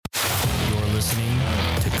listening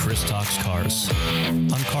to Chris Talks Cars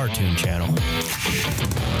on Cartoon Channel.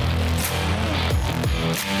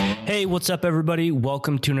 Hey, what's up, everybody?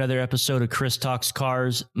 Welcome to another episode of Chris Talks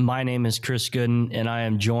Cars. My name is Chris Gooden, and I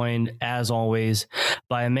am joined, as always,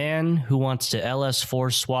 by a man who wants to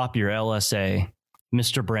LS4 swap your LSA,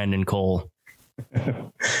 Mr. Brandon Cole.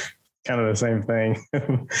 Kind of the same thing.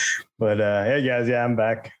 But hey, guys, yeah, I'm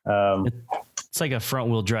back. It's like a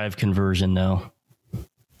front-wheel drive conversion, though.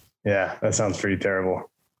 Yeah, that sounds pretty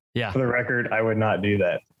terrible. Yeah. For the record, I would not do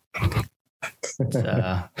that.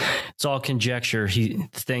 It's all conjecture.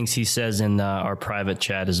 Things he says in our private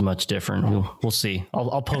chat is much different. We'll see.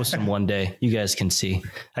 I'll post them one day. You guys can see.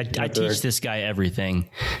 I teach this guy everything.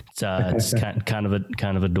 It's kind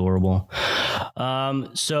of adorable.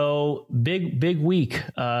 So big week.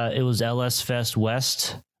 It was LS Fest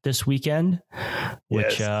West this weekend,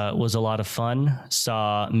 which was a lot of fun.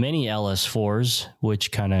 Saw many LS4s,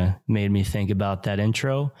 which kind of made me think about that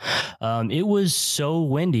intro. It was so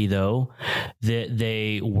windy, though, that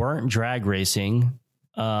they weren't drag racing.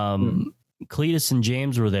 Cletus and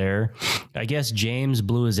James were there. I guess James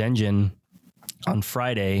blew his engine on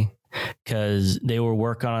Friday because they were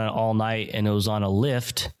working on it all night, and it was on a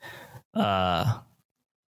lift the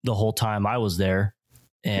whole time I was there.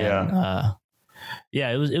 And yeah,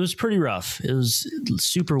 it was pretty rough. It was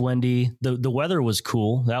super windy. The weather was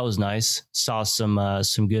cool. That was nice. Saw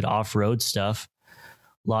some good off-road stuff.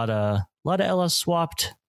 A lot of LS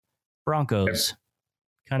swapped Broncos.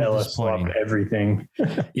 Kind of LS disappointing. swapped everything.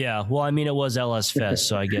 Yeah, well, I mean, it was LS Fest,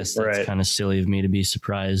 so I guess that's Right. kind of silly of me to be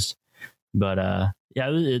surprised. But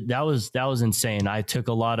yeah, that was insane. I took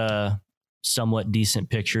a lot of somewhat decent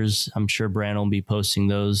pictures. I'm sure Brandon will be posting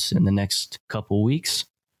those in the next couple weeks.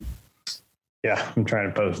 Yeah, I'm trying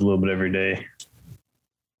to post a little bit every day.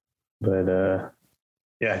 But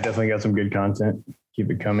yeah, definitely got some good content.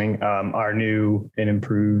 Keep it coming. Our new and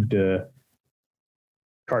improved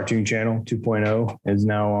Cartoon Channel 2.0 is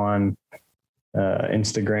now on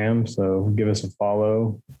Instagram. So give us a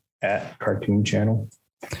follow at Cartoon Channel.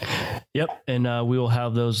 Yep, and we will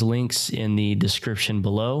have those links in the description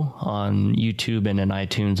below on YouTube and in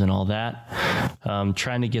iTunes and all that.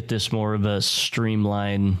 Trying to get this more of a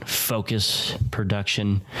streamlined, focus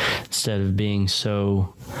production instead of being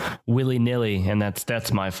so willy-nilly, and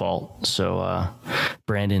that's my fault. So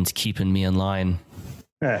Brandon's keeping me in line.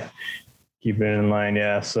 Keep it in line,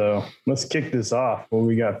 yeah. So let's kick this off. What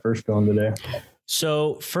we got first going today?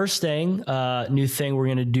 So first thing, new thing, we're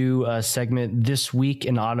going to do a segment this week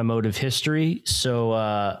in automotive history.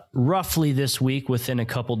 So roughly this week, within a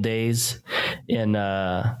couple days in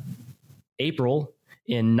April,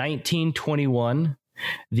 in 1921,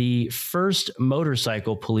 the first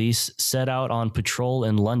motorcycle police set out on patrol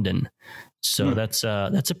in London. So that's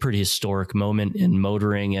a pretty historic moment in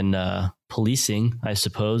motoring and policing, I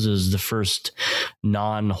suppose, is the first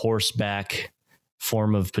non-horseback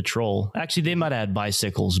form of patrol. Actually, they might have had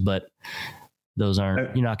bicycles, but those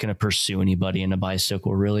aren't, you're not going to pursue anybody in a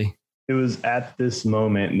bicycle, really. It was at this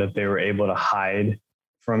moment that they were able to hide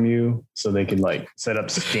from you so they could like set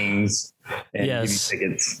up stings and give you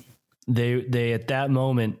tickets. They at that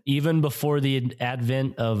moment, even before the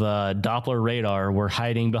advent of Doppler radar, were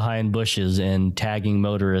hiding behind bushes and tagging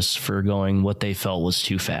motorists for going what they felt was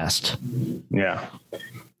too fast. Yeah.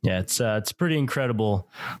 Yeah, it's pretty incredible.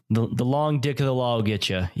 The long dick of the law will get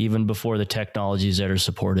you, even before the technologies that are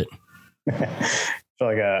support it. I feel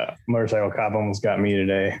like a motorcycle cop almost got me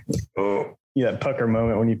today. Oh, yeah, that pucker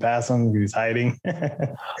moment when you pass him, he's hiding.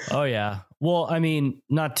 Oh yeah. Well, I mean,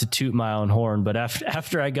 not to toot my own horn, but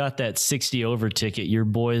after I got that 60 over ticket, your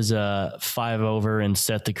boy's 5 over and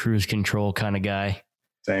set the cruise control kind of guy.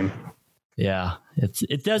 Same. Yeah,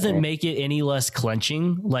 it doesn't make it any less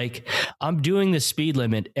clenching. Like, I'm doing the speed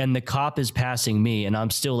limit and the cop is passing me and I'm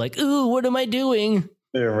still like, ooh, what am I doing?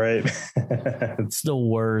 Yeah, right. It's the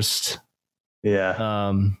worst.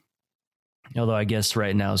 Yeah. Although I guess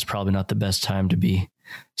right now is probably not the best time to be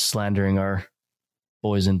slandering our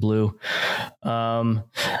boys in blue.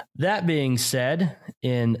 That being said,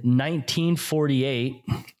 in 1948,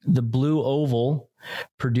 the Blue Oval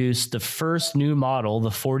produced the first new model,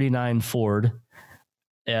 the 49 Ford,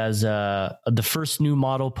 as the first new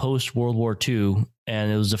model post World War II.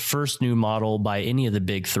 And it was the first new model by any of the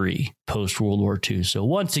big three post World War II. So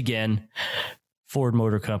once again, Ford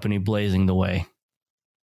Motor Company blazing the way.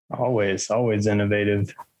 Always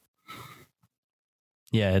innovative.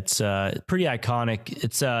 Yeah, it's pretty iconic.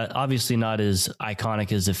 It's obviously not as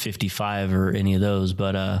iconic as the 55 or any of those,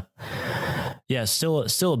 but Yeah, still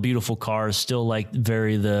a beautiful car. Still like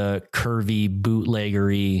very the curvy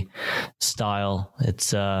bootleggery style.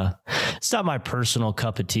 It's not my personal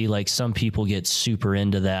cup of tea. Like some people get super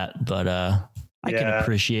into that, but I can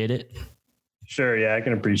appreciate it. Sure, yeah, I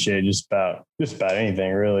can appreciate just about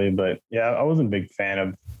anything really. But yeah, I wasn't a big fan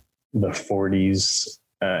of the 40s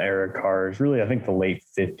era cars. Really, I think the late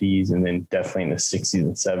 50s and then definitely in the 60s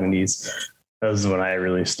and 70s. Those is when I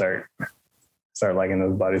really start liking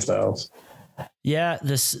those body styles. Yeah,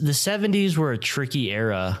 the 70s were a tricky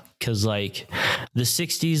era because like the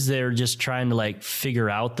 60s, they're just trying to like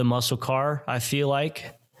figure out the muscle car, I feel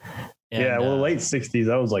like. And, yeah, well, late 60s,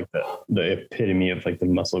 that was like the epitome of like the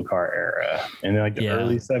muscle car era. And then like the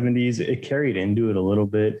early 70s, it carried into it a little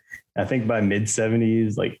bit. I think by mid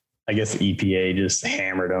 70s, like I guess the EPA just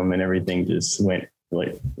hammered them and everything just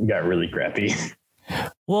got really crappy.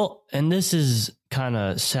 Well, and this is kind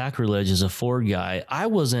of sacrilege as a Ford guy. I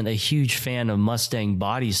wasn't a huge fan of Mustang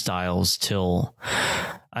body styles till,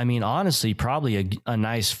 I mean, honestly, probably a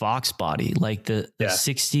nice Fox body, like the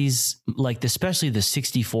 60s, like especially the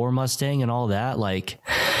 64 Mustang and all that. Like,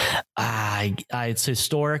 it's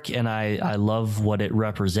historic and I love what it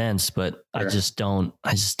represents, but sure. I just don't.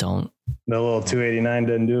 The little 289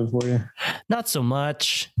 doesn't do it for you? Not so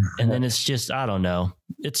much. And then it's just, I don't know.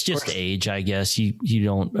 It's just age, I guess. You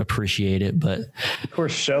don't appreciate it, but of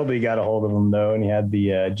course Shelby got a hold of them though, and he had the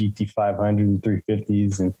GT500 and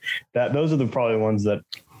 350s, and those are probably ones that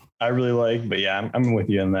I really like. But yeah, I'm with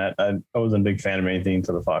you on that. I wasn't a big fan of anything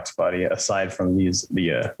to the Fox body aside from the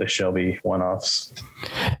Shelby one-offs.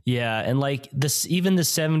 Yeah, and like this, even the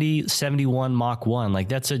 71 Mach 1, like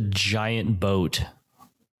that's a giant boat.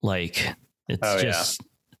 Like it's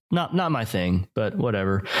not my thing, but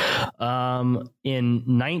whatever. In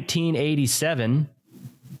 1987,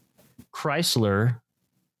 Chrysler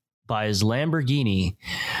buys Lamborghini,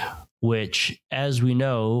 which, as we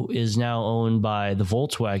know, is now owned by the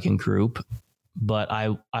Volkswagen Group. But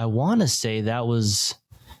I want to say that was,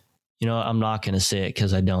 I'm not going to say it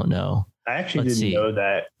because I don't know. I actually didn't know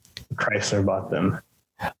that Chrysler bought them.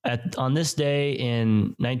 On this day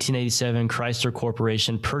in 1987, Chrysler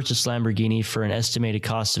Corporation purchased Lamborghini for an estimated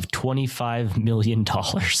cost of $25 million.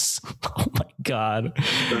 Oh my God.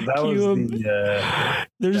 So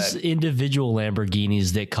there's individual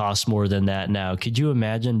Lamborghinis that cost more than that now. Could you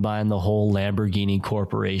imagine buying the whole Lamborghini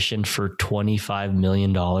Corporation for $25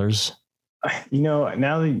 million?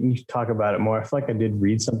 Now that you talk about it more, I feel like I did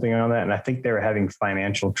read something on that, and I think they were having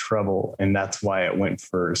financial trouble, and that's why it went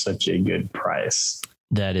for such a good price.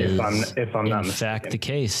 That is, if I'm not mistaken. In fact, the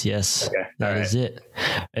case. Yes, okay. That is it.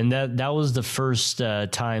 And that was the first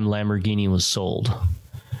time Lamborghini was sold.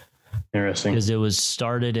 Interesting. Because it was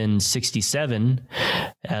started in 1967,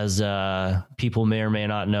 as people may or may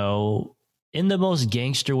not know, in the most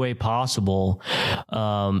gangster way possible.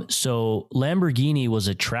 So Lamborghini was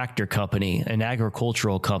a tractor company, an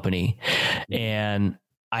agricultural company, and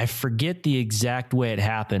I forget the exact way it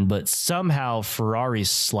happened, but somehow Ferrari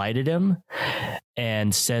slighted him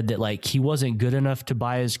and said that like he wasn't good enough to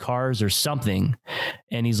buy his cars or something.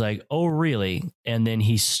 And he's like, "Oh, really?" And then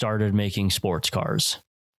he started making sports cars.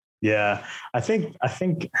 Yeah, I think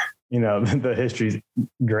the history's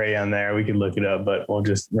gray on there. We could look it up, but we'll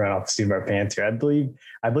just run off the seat of our pants here. I believe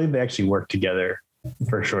they actually worked together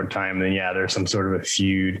for a short time. And then there's some sort of a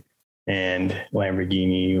feud, and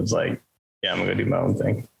Lamborghini was like, "Yeah, I'm gonna do my own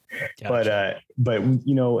thing." Gotcha. But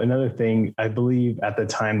another thing, I believe at the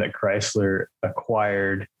time that Chrysler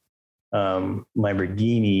acquired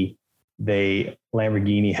Lamborghini,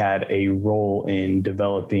 Lamborghini had a role in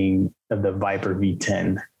developing the Viper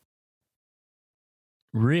V10.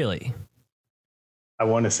 Really? I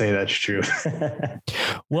want to say that's true.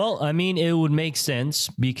 Well, I mean, it would make sense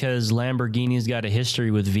because Lamborghini's got a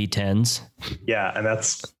history with V10s. Yeah, and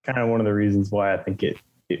that's kind of one of the reasons why I think it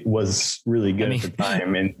was really good at the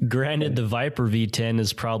time. And granted, the Viper V10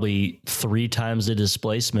 is probably 3 times the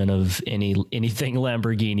displacement of anything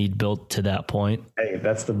Lamborghini built to that point. Hey,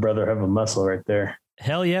 that's the brother of a muscle right there.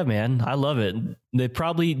 Hell yeah, man. I love it.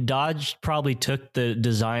 Dodge probably took the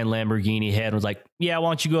design Lamborghini head and was like, "Yeah,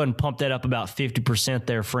 why don't you go ahead and pump that up about 50%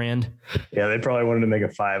 there, friend?" Yeah, they probably wanted to make a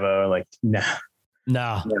 5.0. Like, nah.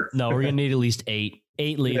 No, we're going to need at least 8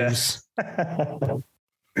 liters. Yeah.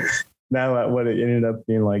 Now what it ended up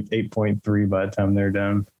being like 8.3 by the time they're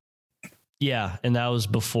done. Yeah, and that was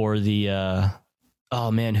before the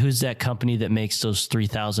oh man, who's that company that makes those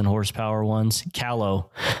 3,000 horsepower ones?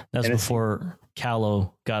 Callow. That's before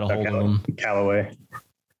Callow got a hold of them. Callaway.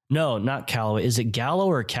 No, not Callaway. Is it Gallo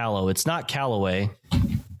or Callow? It's not Callaway.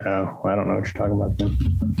 Oh, I don't know what you're talking about then.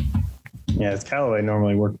 Yeah, it's Callaway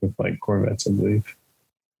normally worked with like Corvettes, I believe.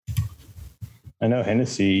 I know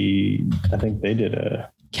Hennessy, I think they did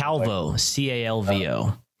a Calvo,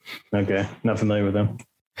 Calvo. Okay. Not familiar with them.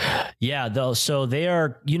 Yeah, though. So they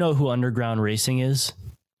are, you know who Underground Racing is?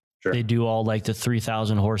 Sure. They do all like the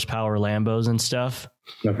 3,000 horsepower Lambos and stuff.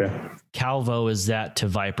 Okay. Calvo is that to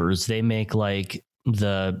Vipers. They make like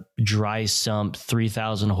the dry sump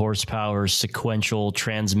 3,000 horsepower sequential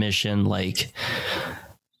transmission, like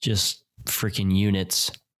just freaking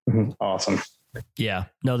units. Awesome. Yeah,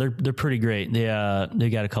 no, they're pretty great. They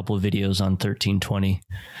got a couple of videos on 1320.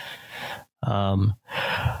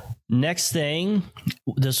 Next thing,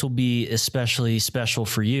 this will be especially special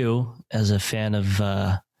for you as a fan of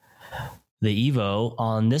the Evo.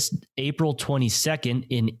 On this April 22nd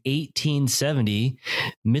in 1870,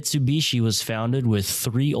 Mitsubishi was founded with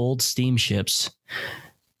 3 old steamships.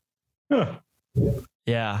 Huh.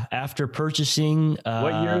 Yeah, after purchasing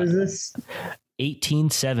what year is this?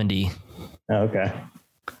 1870. Oh, okay.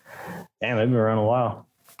 Damn, they've been around a while.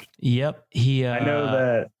 Yep. I know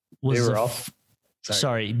that was they were off.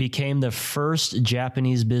 Sorry, became the first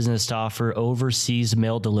Japanese business to offer overseas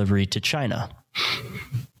mail delivery to China.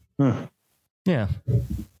 Yeah.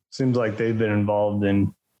 Seems like they've been involved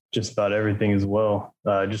in just about everything as well.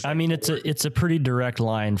 I mean, it's a pretty direct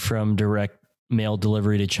line from direct mail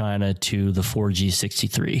delivery to China to the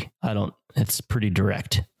 4G63. It's pretty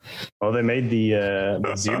direct. Well, they made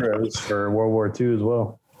the Zeros for World War II as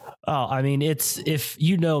well. Oh, I mean, if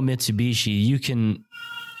you know Mitsubishi,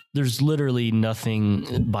 there's literally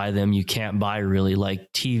nothing by them you can't buy, really,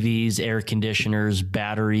 like TVs, air conditioners,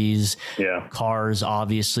 batteries, cars,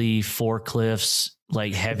 obviously, forklifts,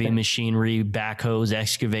 like heavy machinery, backhoes,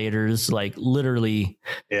 excavators, like literally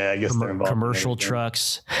I guess they're involved commercial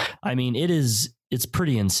trucks. I mean, it's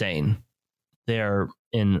pretty insane. They're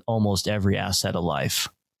in almost every aspect of life.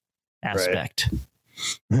 Aspect,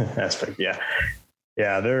 yeah.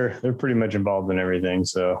 Yeah, they're pretty much involved in everything.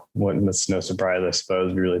 So it's no surprise, I suppose,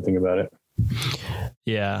 if you really think about it.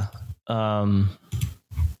 Yeah.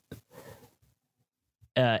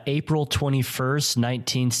 April 21st,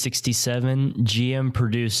 1967, GM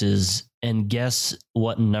produces, and guess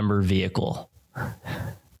what number vehicle in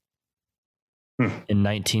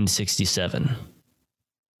 1967?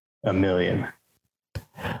 A million.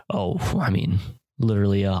 Oh, I mean,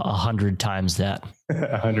 literally 100 times that.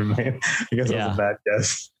 100 million. I guess that was a bad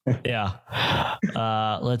guess. Yeah.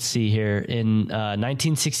 Let's see here. In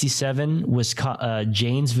 1967,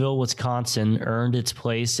 Janesville, Wisconsin earned its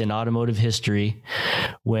place in automotive history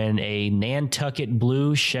when a Nantucket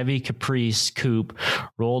blue Chevy Caprice coupe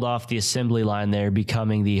rolled off the assembly line there,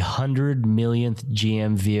 becoming the 100 millionth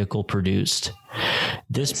GM vehicle produced.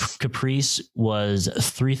 This Caprice was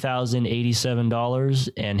 $3,087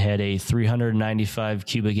 and had a 395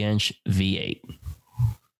 cubic inch V8.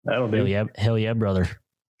 That'll do. Hell yeah, brother.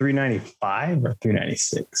 395 or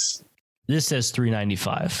 396? This says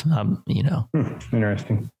 395.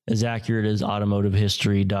 Interesting. As accurate as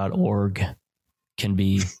automotivehistory.org can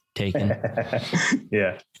be taken.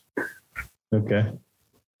 Yeah. Okay.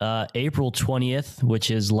 April 20th, which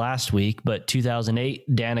is last week, but 2008,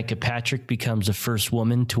 Danica Patrick becomes the first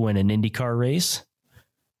woman to win an IndyCar race.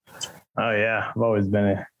 Oh yeah, I've always been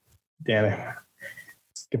a Danica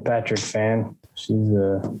Patrick fan. She's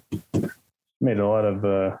made a lot of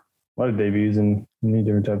debuts in many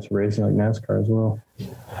different types of racing, like NASCAR as well.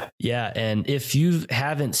 Yeah, and if you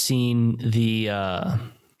haven't seen the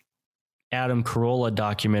Adam Carolla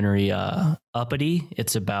documentary Uppity,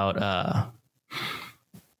 it's about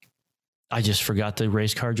I just forgot the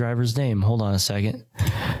race car driver's name. Hold on a second.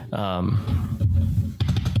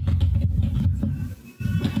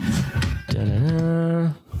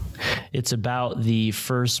 It's about the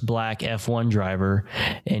first black F1 driver,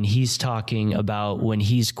 and he's talking about when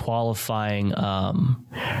he's qualifying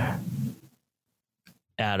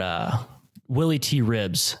at Willie T.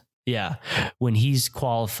 Ribbs. Yeah, when he's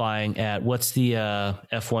qualifying at what's the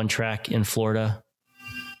F1 track in Florida?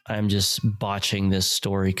 I'm just botching this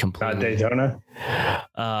story completely. Daytona?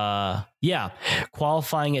 Yeah.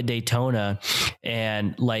 Qualifying at Daytona,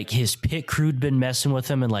 and like his pit crew'd been messing with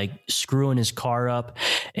him and like screwing his car up.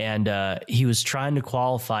 And he was trying to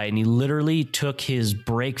qualify, and he literally took his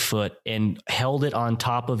brake foot and held it on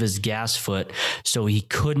top of his gas foot so he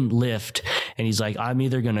couldn't lift. And he's like, I'm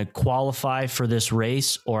either going to qualify for this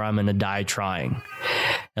race or I'm going to die trying.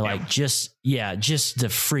 And like, just the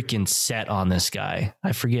freaking set on this guy.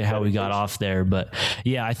 I forget how we got off there, but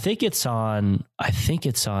yeah, I think it's on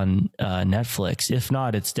Netflix. If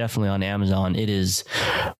not, it's definitely on Amazon. It is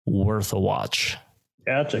worth a watch.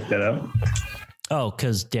 Yeah, I'll check that out. Oh,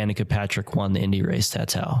 because Danica Patrick won the Indy race.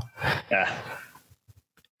 That's how. Yeah.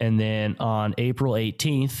 And then on April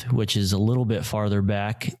 18th, which is a little bit farther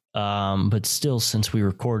back, but still since we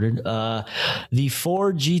recorded, the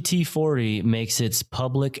Ford GT40 makes its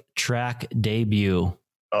public track debut.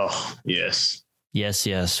 Oh, yes.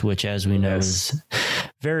 Yes, which, as we know, is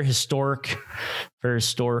very historic.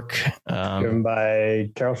 Driven by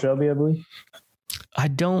Carroll Shelby, I believe. I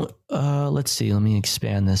don't, let's see, let me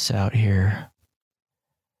expand this out here.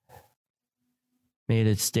 Made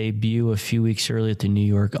its debut a few weeks early at the New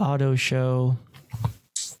York Auto Show.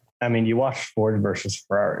 I mean, you watched Ford versus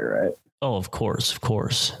Ferrari, right? Oh, of course.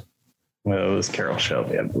 Well, it was Carroll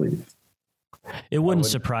Shelby, I believe. It wouldn't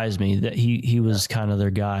surprise me that he was kind of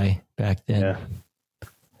their guy back then.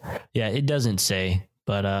 Yeah, it doesn't say,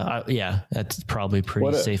 but that's probably a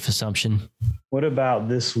pretty safe assumption. What about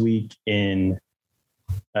this week in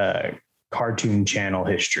Cartoon Channel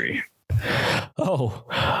history?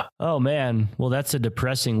 Oh man. Well, that's a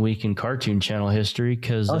depressing week in Cartoon Channel history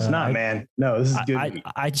because it's not, man. No, this is good.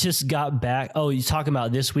 I just got back. Oh, you talking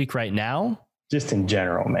about this week right now? Just in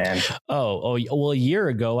general, man. Oh, well, a year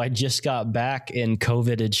ago, I just got back and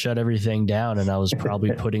COVID had shut everything down and I was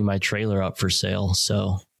probably putting my trailer up for sale.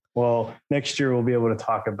 So, well, next year we'll be able to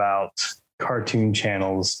talk about Cartoon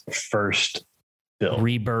Channel's first build.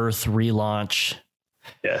 Rebirth, relaunch.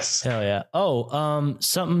 Yes. Hell yeah. Oh,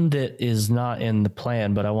 something that is not in the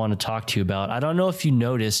plan, but I want to talk to you about. I don't know if you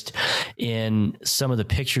noticed in some of the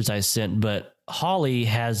pictures I sent, but Holley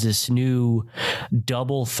has this new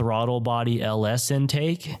double throttle body LS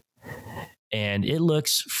intake and it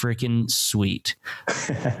looks freaking sweet.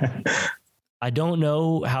 I don't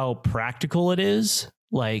know how practical it is,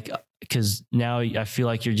 because now I feel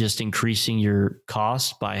like you're just increasing your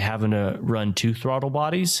cost by having to run 2 throttle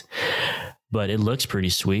bodies, but it looks pretty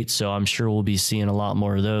sweet. So I'm sure we'll be seeing a lot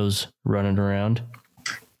more of those running around.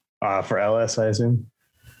 For LS, I assume.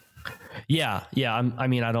 Yeah. I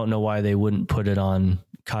mean, I don't know why they wouldn't put it on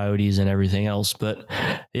Coyotes and everything else, but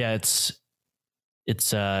yeah, it's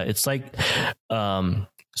like,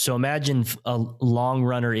 so imagine a long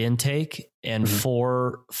runner intake and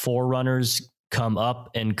four runners come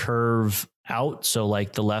up and curve out. So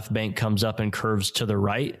like the left bank comes up and curves to the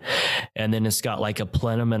right. And then it's got like a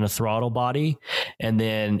plenum and a throttle body. And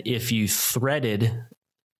then if you threaded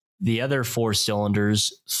the other 4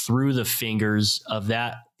 cylinders through the fingers of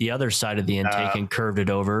the other side of the intake and curved it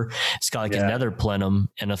over, it's got like another plenum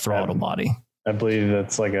and a throttle body. I believe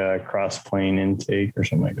that's like a cross plane intake or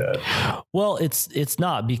something like that. Well, it's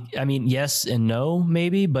not. I mean, yes and no,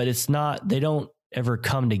 maybe, but it's not. They don't ever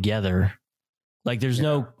come together. Like there's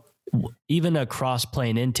no, even a cross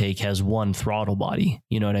plane intake has 1 throttle body.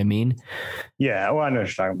 You know what I mean? Yeah. Well, I know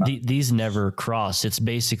what you're talking about. These never cross. It's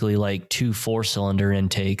basically like 2 4-cylinder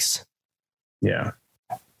intakes. Yeah.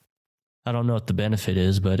 I don't know what the benefit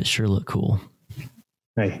is, but it sure looked cool.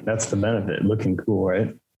 Hey, that's the benefit. Looking cool,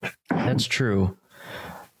 right? That's true.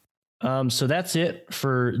 So that's it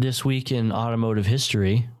for this week in automotive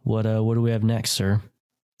history. What do we have next, sir?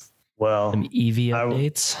 Well, some EV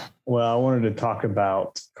updates. I wanted to talk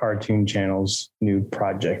about Cartoon Channel's new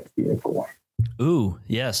project vehicle. Ooh,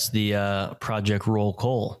 yes, the Project Roll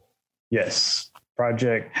Coal. Yes,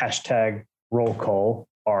 Project #Roll Coal,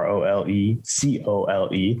 ROLECOLE.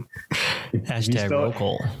 Roll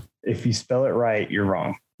Coal. If you spell it right, you're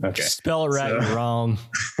wrong. Okay. Spell it right, you're wrong.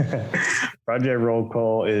 Project Roll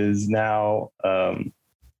Coal is now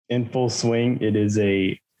in full swing. It is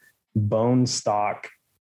a bone stock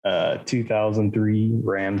 2003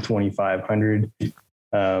 Ram 2500.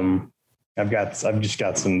 I've just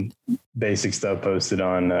got some basic stuff posted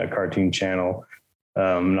on Cartoon Channel,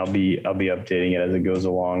 and I'll be updating it as it goes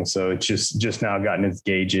along. So it's just now gotten its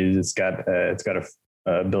gauges. It's got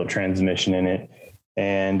a built transmission in it,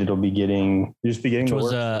 and it'll be getting. Which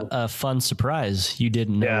was a fun surprise you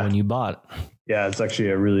didn't know when you bought. Yeah, it's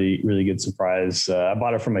actually a really, really good surprise. I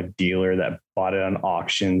bought it from a dealer that bought it on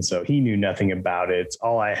auction, so he knew nothing about it.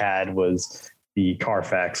 All I had was the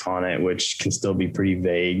Carfax on it, which can still be pretty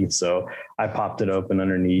vague. So I popped it open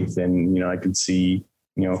underneath, and I could see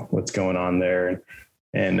what's going on there,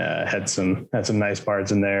 and had some nice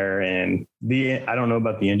parts in there. And I don't know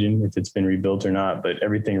about the engine, if it's been rebuilt or not, but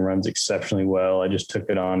everything runs exceptionally well. I just took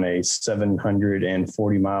it on a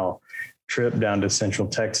 740-mile trip down to Central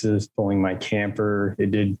Texas, pulling my camper.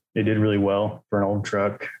 It did really well for an old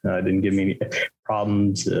truck. Didn't give me any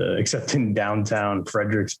problems except in downtown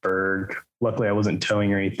Fredericksburg. Luckily, I wasn't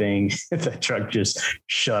towing or anything. The truck just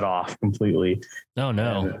shut off completely. Oh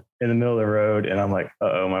no! In the middle of the road, and I'm like,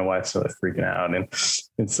 "Uh-oh!" My wife's started freaking out, and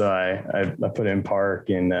so I put it in park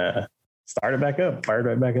and started back up, fired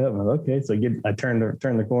right back up. I'm like, okay, so I turned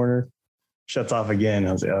the corner, shuts off again.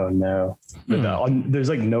 I was like, oh no. But there's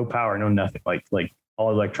like no power, no nothing. Like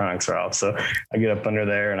all electronics are off. So I get up under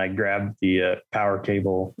there and I grab the power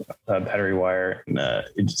cable, battery wire, and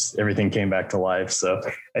everything came back to life. So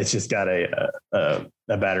it's just got a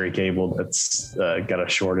battery cable that's got a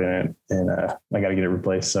short in it, and I got to get it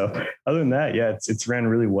replaced. So other than that, yeah, it's ran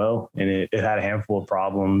really well, and it had a handful of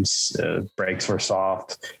problems. Brakes were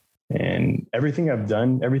soft. And everything I've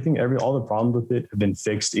done, all the problems with it have been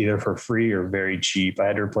fixed either for free or very cheap. I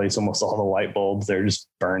had to replace almost all the light bulbs. They're just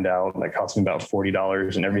burned out. That cost me about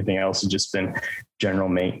 $40, and everything else has just been general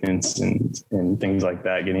maintenance and things like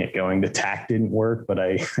that, getting it going. The tach didn't work, but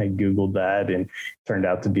I Googled that, and turned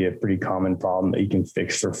out to be a pretty common problem that you can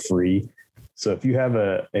fix for free. So if you have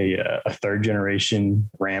a third generation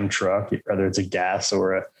Ram truck, whether it's a gas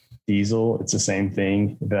or a diesel, it's the same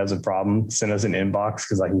thing. If it has a problem, send us an inbox,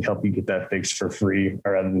 because I can help you get that fixed for free,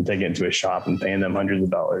 rather than taking it to a shop and paying them hundreds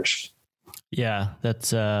of dollars. Yeah,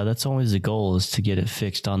 that's always the goal, is to get it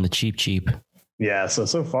fixed on the cheap. Yeah,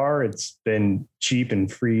 so far it's been cheap and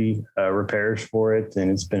free repairs for it,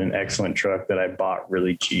 and it's been an excellent truck that I bought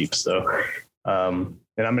really cheap. So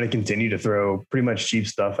and I'm going to continue to throw pretty much cheap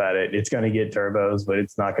stuff at it. It's going to get turbos, but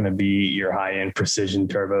it's not going to be your high end precision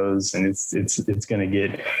turbos. And it's going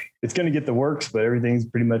to get the works, but everything's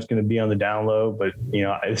pretty much going to be on the down low. But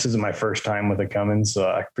this isn't my first time with a Cummins, so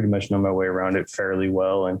I pretty much know my way around it fairly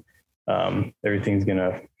well. And everything's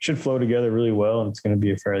should flow together really well. And it's going to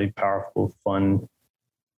be a fairly powerful, fun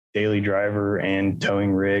daily driver and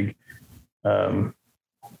towing rig for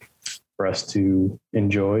us to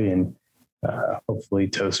enjoy, and hopefully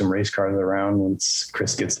tow some race cars around once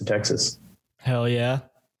Chris gets to Texas. Hell yeah.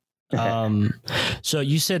 So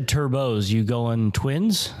you said turbos, you going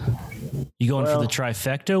twins? You going for the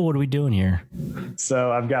trifecta? What are we doing here?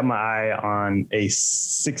 So I've got my eye on a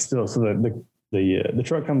 6. So the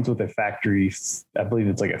truck comes with a factory, I believe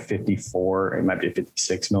it's like a 54, it might be a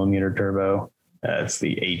 56 millimeter turbo. It's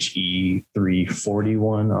the HE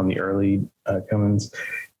 341 on the early Cummins,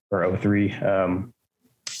 or 03.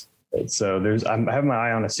 So I have my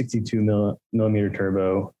eye on a 62 millimeter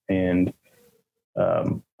turbo, and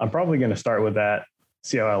I'm probably going to start with that,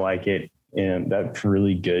 see how I like it. And that's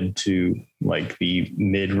really good to like the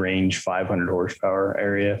mid-range 500 horsepower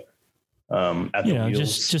area. At the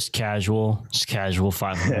wheels. just casual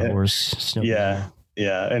 500 horse. Yeah.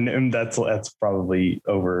 And that's probably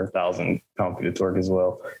over 1,000 pound-feet of torque as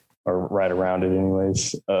well, or right around it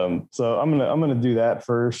anyways. So I'm going to do that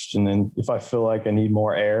first. And then if I feel like I need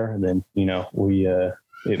more air, then,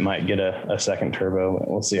 it might get a second turbo.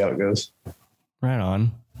 We'll see how it goes. Right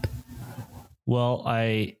on. Well,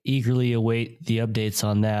 I eagerly await the updates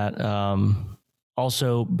on that.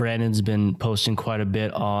 Also, Brandon's been posting quite a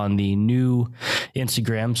bit on the new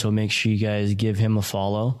Instagram, so make sure you guys give him a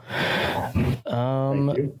follow.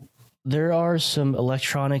 Thank you. There are some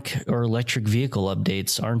electric vehicle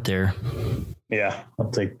updates, aren't there? Yeah,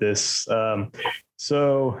 I'll take this. I've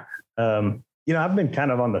been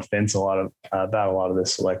kind of on the fence about a lot of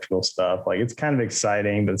this electrical stuff. Like, it's kind of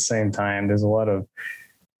exciting, but at the same time, there's a lot of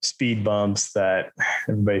speed bumps that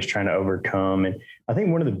everybody's trying to overcome. And I think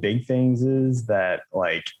one of the big things is that,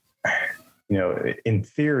 like, in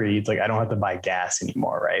theory, it's like, I don't have to buy gas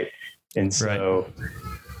anymore. Right. And so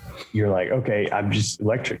you're like, okay, I'm just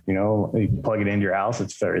electric, you plug it into your house.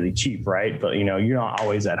 It's fairly cheap. Right. But, you're not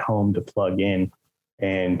always at home to plug in.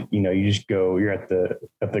 And, you just you're at the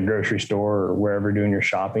grocery store or wherever doing your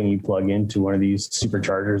shopping, you plug into one of these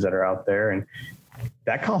superchargers that are out there, and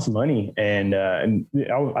that costs money. And I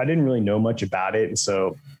didn't really know much about it.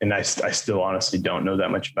 And I still honestly don't know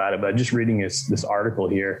that much about it, but just reading this article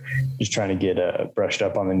here, just trying to get brushed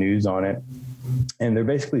up on the news on it. And they're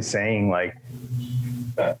basically saying, like,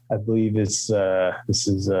 I believe this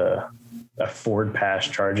is a Ford Pass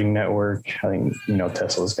charging network. I think,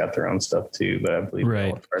 Tesla's got their own stuff too, but I believe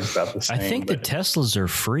they all charge about the same. I think the Teslas are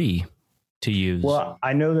free to use. Well,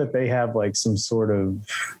 I know that they have like some sort of,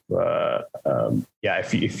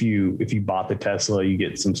 if you bought the Tesla, you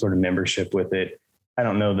get some sort of membership with it. I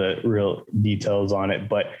don't know the real details on it,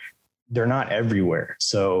 but they're not everywhere.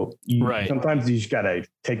 So sometimes you just got to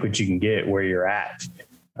take what you can get where you're at.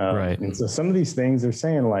 And so some of these things they're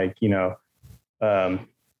saying, like,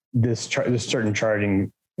 this certain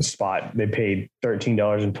charging spot, they paid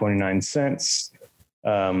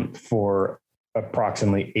 $13.29 for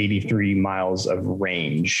approximately 83 miles of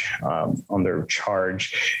range on their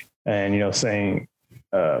charge. And, saying,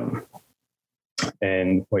 that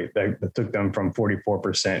took them from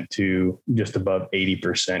 44% to just above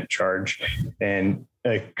 80% charge. And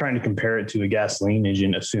trying to compare it to a gasoline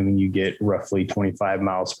engine, assuming you get roughly 25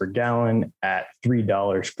 miles per gallon at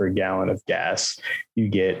 $3 per gallon of gas, you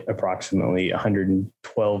get approximately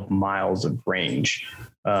 112 miles of range.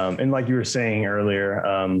 And like you were saying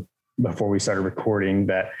earlier, before we started recording,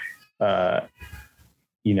 that that's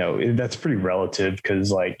pretty relative,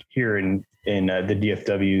 because like here in the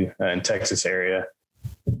DFW and Texas area,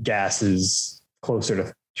 gas is closer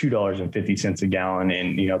to $2.50 a gallon.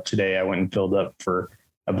 And, today I went and filled up for,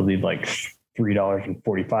 I believe, like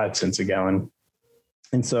 $3.45 a gallon.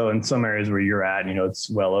 And so in some areas where you're at, it's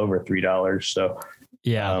well over $3. So,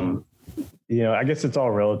 yeah, I guess it's all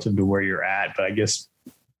relative to where you're at, but I guess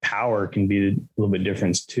power can be a little bit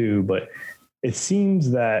different too. But it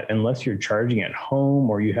seems that unless you're charging at home,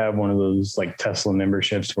 or you have one of those like Tesla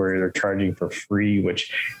memberships where they're charging for free,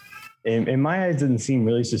 which in my eyes didn't seem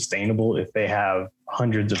really sustainable if they have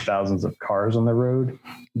hundreds of thousands of cars on the road.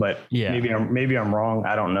 But yeah, maybe I'm wrong.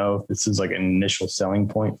 I don't know if this is like an initial selling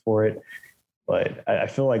point for it, but I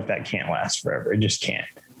feel like that can't last forever. It just can't.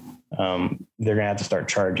 They're gonna have to start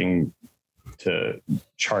charging to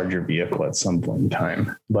charge your vehicle at some point in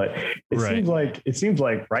time. But it seems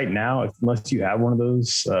like right now, unless you have one of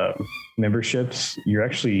those memberships, you're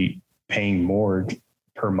actually paying more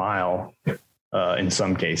per mile in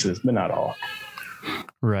some cases, but not all.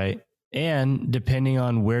 Right. And depending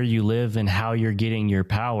on where you live and how you're getting your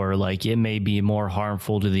power, like it may be more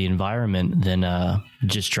harmful to the environment than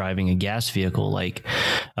just driving a gas vehicle. Like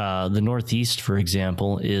the Northeast, for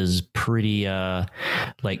example, is pretty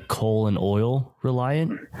like coal and oil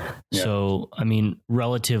reliant. Yeah. So, I mean,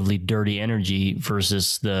 relatively dirty energy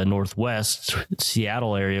versus the Northwest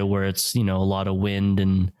Seattle area, where it's, a lot of wind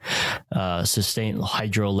and sustained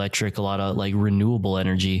hydroelectric, a lot of like renewable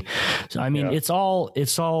energy. So, I mean, it's all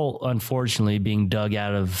unfortunately being dug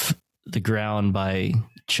out of the ground by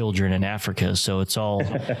children in Africa. So it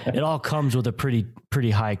all comes with a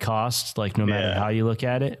pretty high cost, like no matter how you look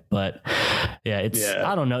at it. But I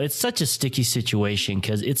don't know. It's such a sticky situation,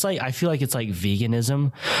 because it's like, I feel like it's like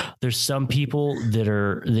veganism. There's some people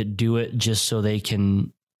that do it just so they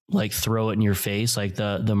can like throw it in your face, like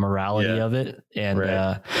the morality of it.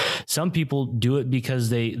 And some people do it because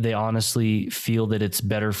they honestly feel that it's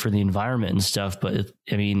better for the environment and stuff. But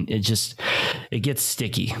it gets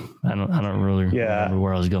sticky. I don't really remember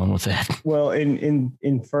where I was going with that. Well,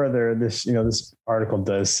 in further, this article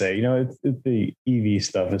does say, the EV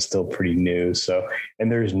stuff is still pretty new. So,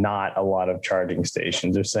 and there's not a lot of charging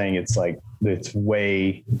stations. They're saying it's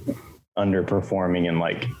way underperforming in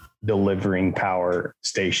like delivering power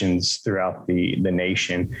stations throughout the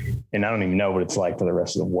nation. And I don't even know what it's like for the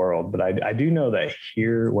rest of the world, but I do know that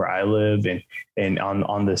here where I live and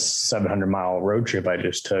on this 700-mile road trip I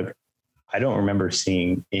just took, I don't remember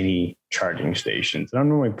seeing any charging stations. And I'm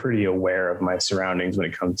normally pretty aware of my surroundings when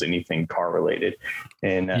it comes to anything car related.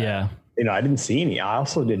 And I didn't see any. I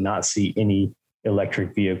also did not see any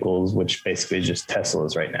electric vehicles, which basically is just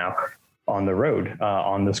Teslas right now, on the road,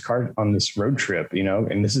 on this road trip,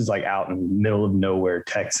 and this is like out in the middle of nowhere,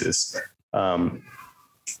 Texas.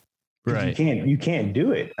 Right. You can't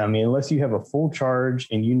do it. I mean, unless you have a full charge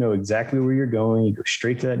and you know exactly where you're going, you go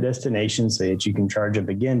straight to that destination so that you can charge up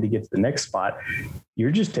again to get to the next spot.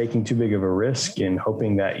 You're just taking too big of a risk and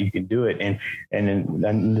hoping that you can do it. And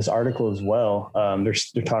in this article as well,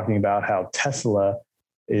 they're talking about how Tesla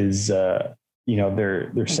is, they're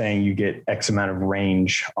saying you get X amount of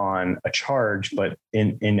range on a charge, but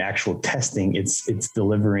in actual testing, it's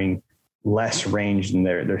delivering less range than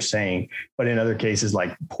they're saying. But in other cases,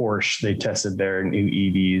 like Porsche, they tested their new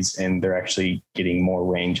EVs and they're actually getting more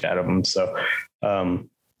range out of them. So, I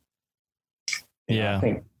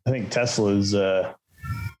think Tesla is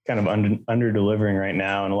kind of under delivering right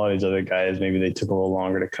now, and a lot of these other guys, maybe they took a little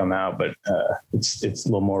longer to come out, but it's a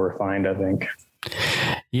little more refined, I think.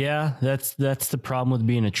 Yeah, that's the problem with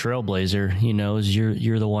being a trailblazer, is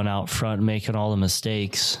you're the one out front making all the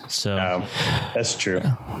mistakes. So that's true.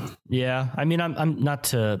 Yeah. I mean, I'm not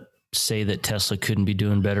to say that Tesla couldn't be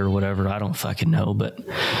doing better or whatever. I don't fucking know, but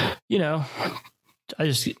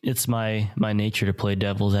it's my nature to play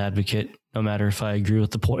devil's advocate, no matter if I agree with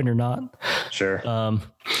the point or not. Sure.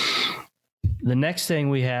 The next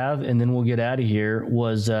thing we have, and then we'll get out of here,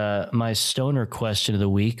 was my stoner question of the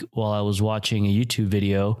week. While I was watching a YouTube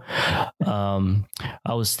video,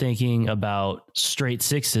 I was thinking about straight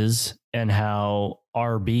sixes and how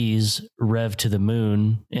RBs rev to the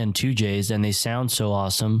moon and 2Js, and they sound so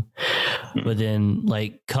awesome. But then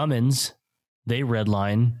like Cummins, they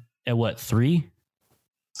redline at what,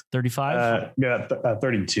 335?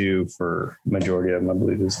 32 for majority of them, I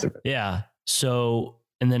believe is. Yeah. So,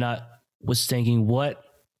 and then I was thinking, what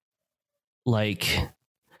like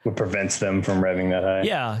what prevents them from revving that high?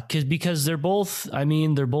 Yeah, because they're both. I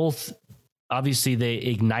mean, they're both. Obviously, they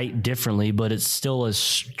ignite differently, but it's still a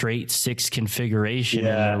straight 6 configuration.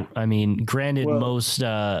 Yeah. I mean, granted, most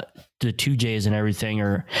the 2Js and everything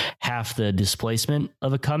are half the displacement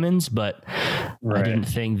of a Cummins, but I didn't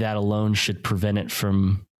think that alone should prevent it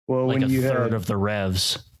from like a third of the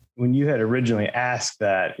revs. When you had originally asked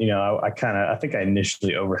that, I think I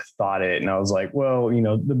initially overthought it, and I was like, well,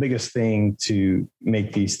 the biggest thing to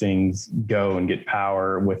make these things go and get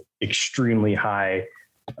power with extremely high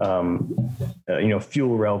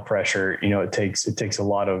fuel rail pressure, it takes a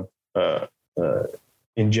lot of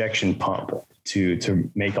injection pump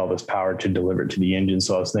to make all this power to deliver it to the engine.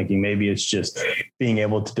 So I was thinking maybe it's just being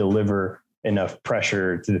able to deliver enough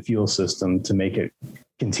pressure to the fuel system to make it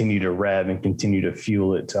continue to rev and continue to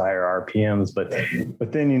fuel it to higher RPMs. But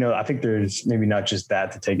then, I think there's maybe not just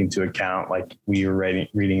that to take into account, like we were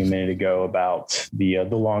reading a minute ago about the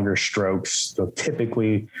longer strokes. So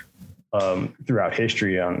typically, throughout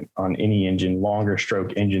history on any engine, longer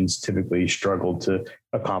stroke engines typically struggle to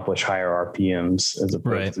accomplish higher RPMs as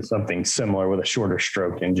opposed to something similar with a shorter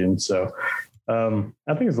stroke engine. So I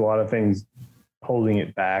think there's a lot of things holding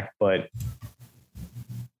it back, but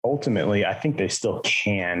ultimately I think they still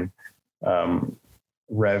can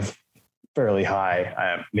rev fairly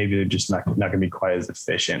high. Maybe they're just not going to be quite as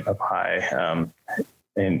efficient up high.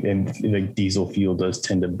 And the diesel fuel does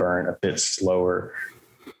tend to burn a bit slower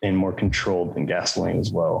and more controlled than gasoline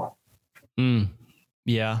as well.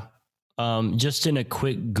 Yeah. Just in a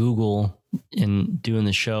quick Google in doing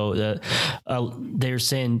the show, that they're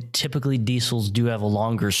saying typically diesels do have a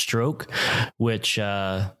longer stroke, which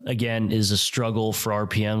again is a struggle for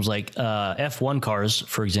RPMs. Like F1 cars,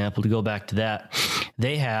 for example, to go back to that,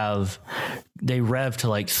 they rev to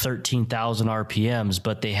like 13,000 RPMs,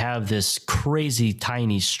 but they have this crazy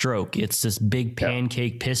tiny stroke. It's this big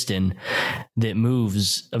pancake piston that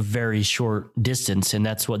moves a very short distance. And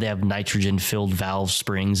that's what they have, nitrogen filled valve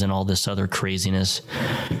springs and all this other craziness.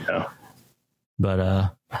 Yeah.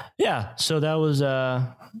 But so that was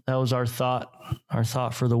our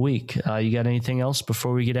thought for the week. You got anything else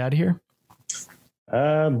before we get out of here?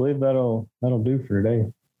 I believe that'll do for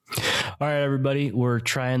today. All right, everybody, we're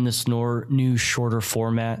trying this new shorter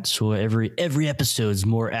format, so every episode's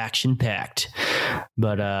more action packed.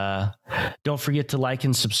 But don't forget to like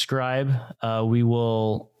and subscribe. We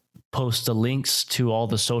will post the links to all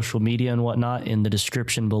the social media and whatnot in the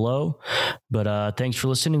description below. But thanks for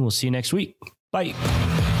listening. We'll see you next week. Bye.